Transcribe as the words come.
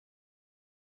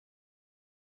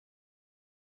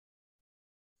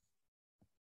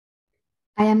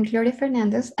I am Gloria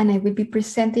Fernandez, and I will be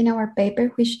presenting our paper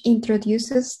which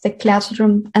introduces the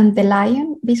classroom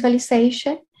Dandelion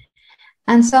visualization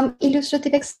and some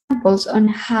illustrative examples on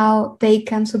how they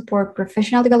can support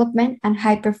professional development and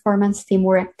high-performance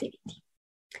teamwork activity.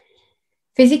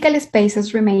 Physical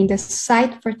spaces remain the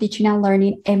site for teaching and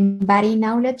learning, embodying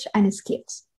knowledge and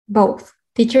skills. Both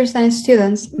teachers and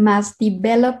students must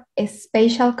develop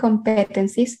spatial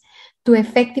competencies to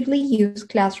effectively use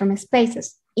classroom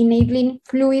spaces, enabling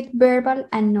fluid verbal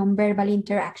and nonverbal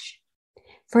interaction.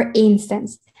 For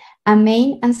instance, a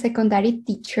main and secondary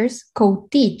teachers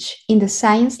co-teach in the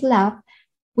science lab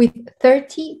with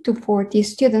 30 to 40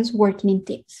 students working in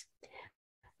teams.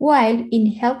 While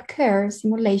in healthcare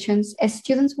simulations,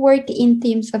 students work in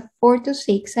teams of 4 to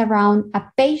 6 around a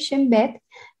patient bed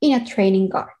in a training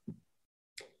garden.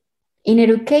 In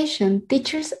education,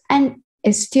 teachers and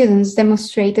students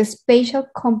demonstrate spatial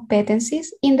competencies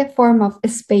in the form of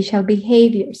spatial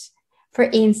behaviors. For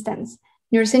instance,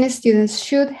 nursing students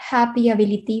should have the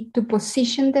ability to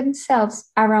position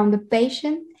themselves around the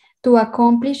patient to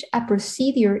accomplish a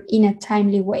procedure in a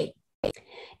timely way.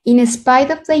 In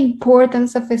spite of the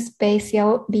importance of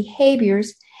spatial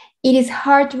behaviors, it is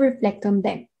hard to reflect on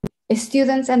them.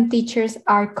 Students and teachers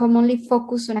are commonly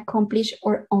focused on accomplish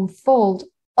or unfold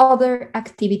other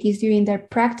activities during their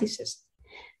practices.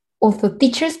 Although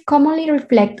teachers commonly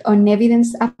reflect on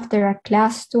evidence after a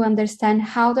class to understand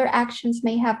how their actions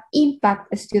may have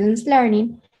impacted students'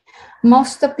 learning,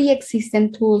 most of the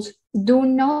existing tools do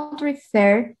not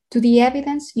refer to the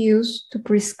evidence used to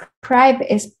prescribe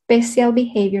spatial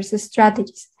behaviors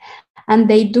strategies, and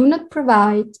they do not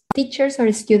provide teachers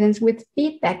or students with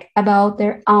feedback about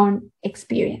their own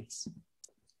experience.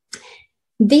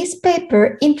 This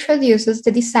paper introduces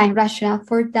the design rationale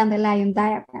for Dandelion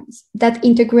diagrams that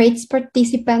integrates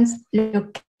participants'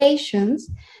 locations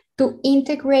to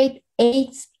integrate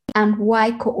X and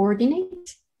Y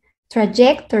coordinates,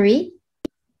 trajectory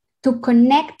to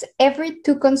connect every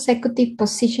 2 consecutive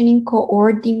positioning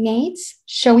coordinates,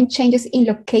 showing changes in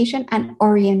location and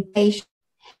orientation,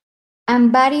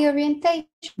 and body orientation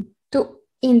to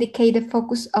indicate the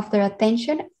focus of their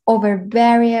attention over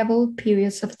variable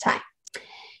periods of time.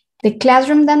 The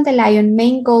classroom Dandelion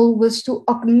main goal was to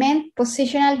augment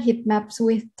positional heat maps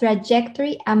with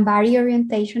trajectory and body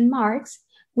orientation marks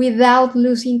without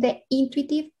losing the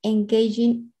intuitive,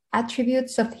 engaging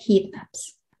attributes of heat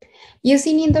maps.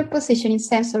 Using indoor positioning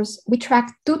sensors, we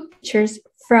tracked 2 teachers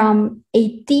from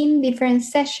 18 different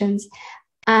sessions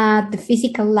at the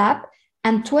physical lab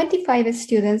and 25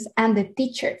 students and the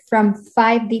teacher from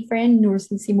 5 different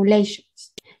nursing simulations.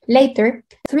 Later,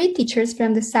 3 teachers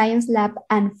from the science lab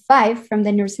and 5 from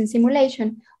the nursing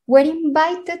simulation were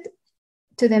invited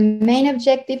to the main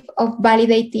objective of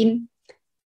validating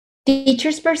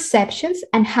teachers' perceptions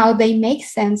and how they make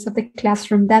sense of the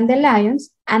classroom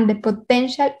Dandelions and the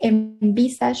potential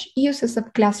envisaged uses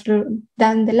of classroom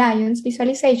Dandelions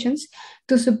visualizations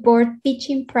to support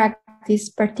teaching practice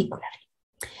particularly.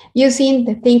 Using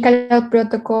the Think Aloud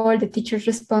protocol, the teacher's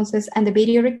responses, and the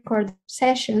video recorded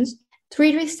sessions,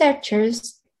 3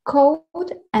 researchers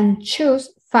code and choose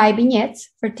 5 vignettes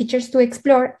for teachers to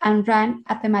explore and run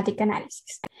a thematic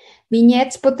analysis.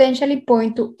 Vignettes potentially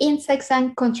point to insights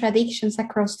and contradictions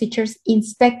across teachers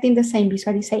inspecting the same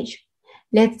visualization.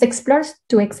 Let's explore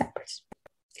 2 examples.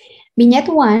 Vignette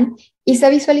 1 is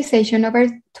a visualization over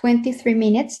 23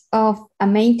 minutes of a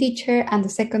main teacher and the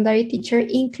secondary teacher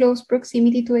in close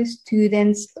proximity to a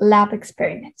student's lab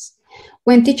experiments.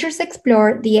 When teachers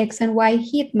explore the X and Y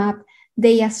heat map,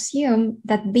 they assume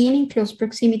that being in close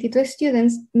proximity to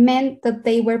students meant that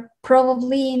they were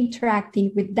probably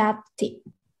interacting with that team.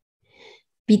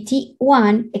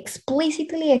 VT1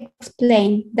 explicitly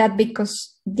explained that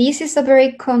because this is a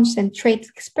very concentrated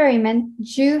experiment,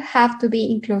 you have to be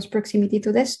in close proximity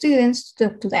to the students to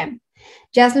talk to them.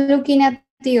 Just looking at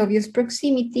the obvious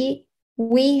proximity,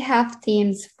 we have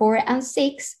teams 4 and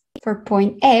 6 for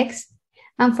point X,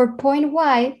 and for point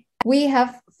Y, we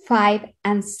have 5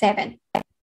 and 7.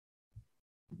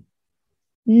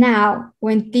 Now,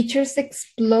 when teachers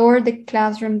explore the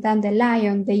classroom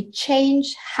Dandelion, they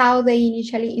change how they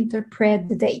initially interpret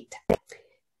the data.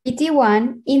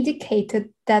 PT1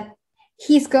 indicated that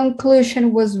his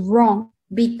conclusion was wrong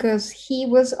because he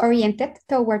was oriented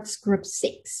towards group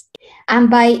 6. And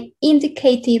by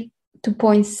indicating to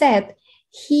point Z,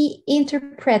 he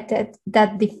interpreted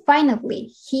that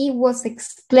definitely he was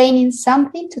explaining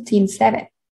something to team 7.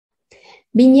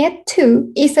 Vignette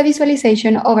 2 is a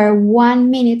visualization over 1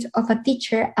 minute of a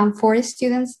teacher and 4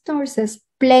 students nurses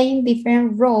playing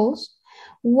different roles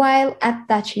while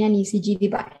attaching an ECG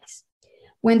device.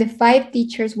 When the 5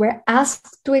 teachers were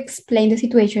asked to explain the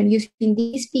situation using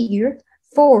this figure,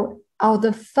 4 out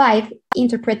of 5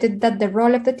 interpreted that the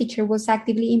role of the teacher was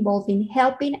actively involved in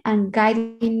helping and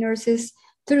guiding nurses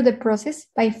through the process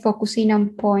by focusing on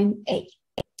point A.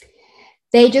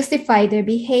 They justify their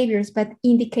behaviors by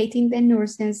indicating the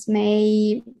nurses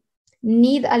may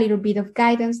need a little bit of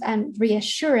guidance and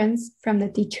reassurance from the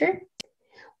teacher.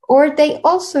 Or they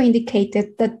also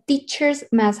indicated that teachers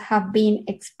must have been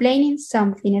explaining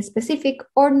something specific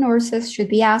or nurses should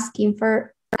be asking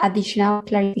for additional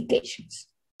clarifications.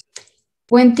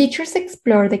 When teachers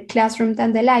explore the classroom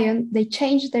Dandelion, they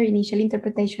change their initial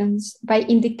interpretations by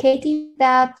indicating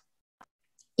that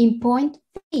in point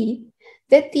B,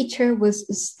 the teacher was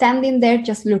standing there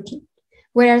just looking,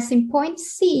 whereas in point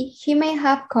C, he may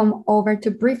have come over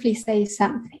to briefly say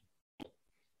something.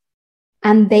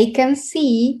 And they can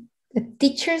see the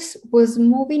teacher was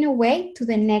moving away to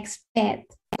the next bed,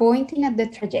 pointing at the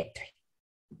trajectory.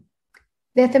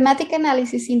 The thematic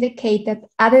analysis indicates that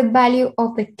added value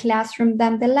of the classroom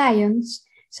Dandelions,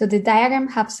 so the diagram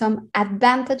have some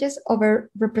advantages over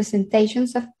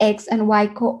representations of X and Y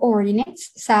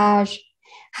coordinates, such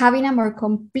having a more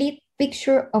complete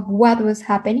picture of what was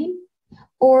happening,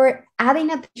 or adding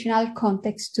additional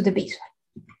context to the visual.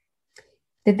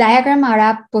 The diagrams are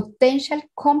a potential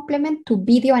complement to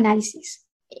video analysis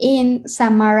in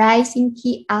summarizing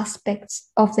key aspects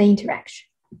of the interaction.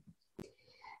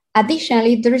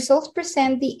 Additionally, the results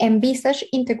present the envisaged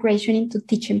integration into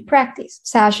teaching practice,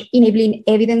 such enabling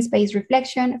evidence-based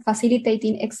reflection,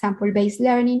 facilitating example-based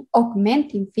learning,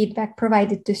 augmenting feedback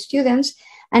provided to students,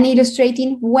 and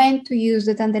illustrating when to use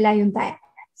the Dandelion diagrams.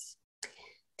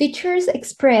 Teachers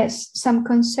express some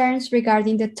concerns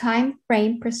regarding the time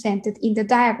frame presented in the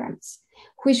diagrams,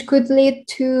 which could lead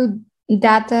to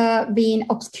data being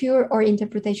obscure or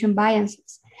interpretation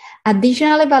biases.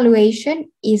 Additional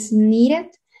evaluation is needed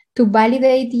to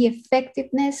validate the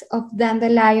effectiveness of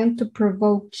Dandelion to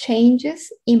provoke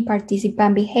changes in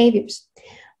participant behaviors.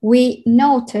 We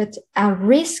noted a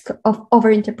risk of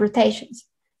overinterpretations,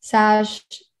 such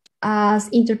as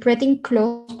interpreting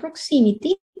close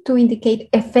proximity to indicate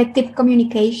effective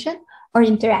communication or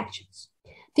interactions.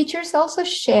 Teachers also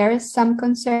share some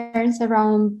concerns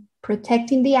around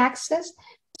protecting the access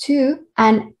to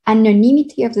an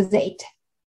anonymity of the data.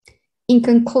 In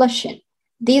conclusion,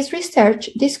 this research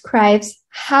describes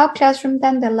how classroom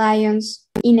Dandelions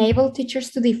enable teachers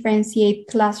to differentiate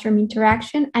classroom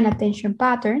interaction and attention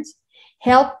patterns,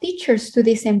 help teachers to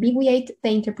disambiguate the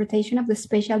interpretation of the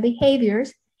spatial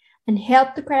behaviors, and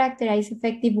help to characterize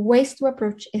effective ways to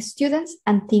approach students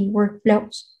and team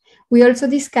workflows. We also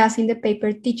discuss in the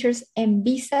paper teachers'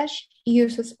 envisaged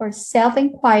uses for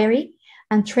self-inquiry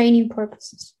and training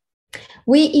purposes.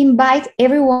 We invite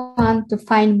everyone to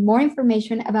find more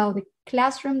information about the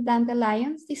classroom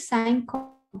Dandelions design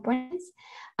components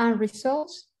and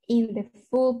results in the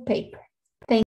full paper.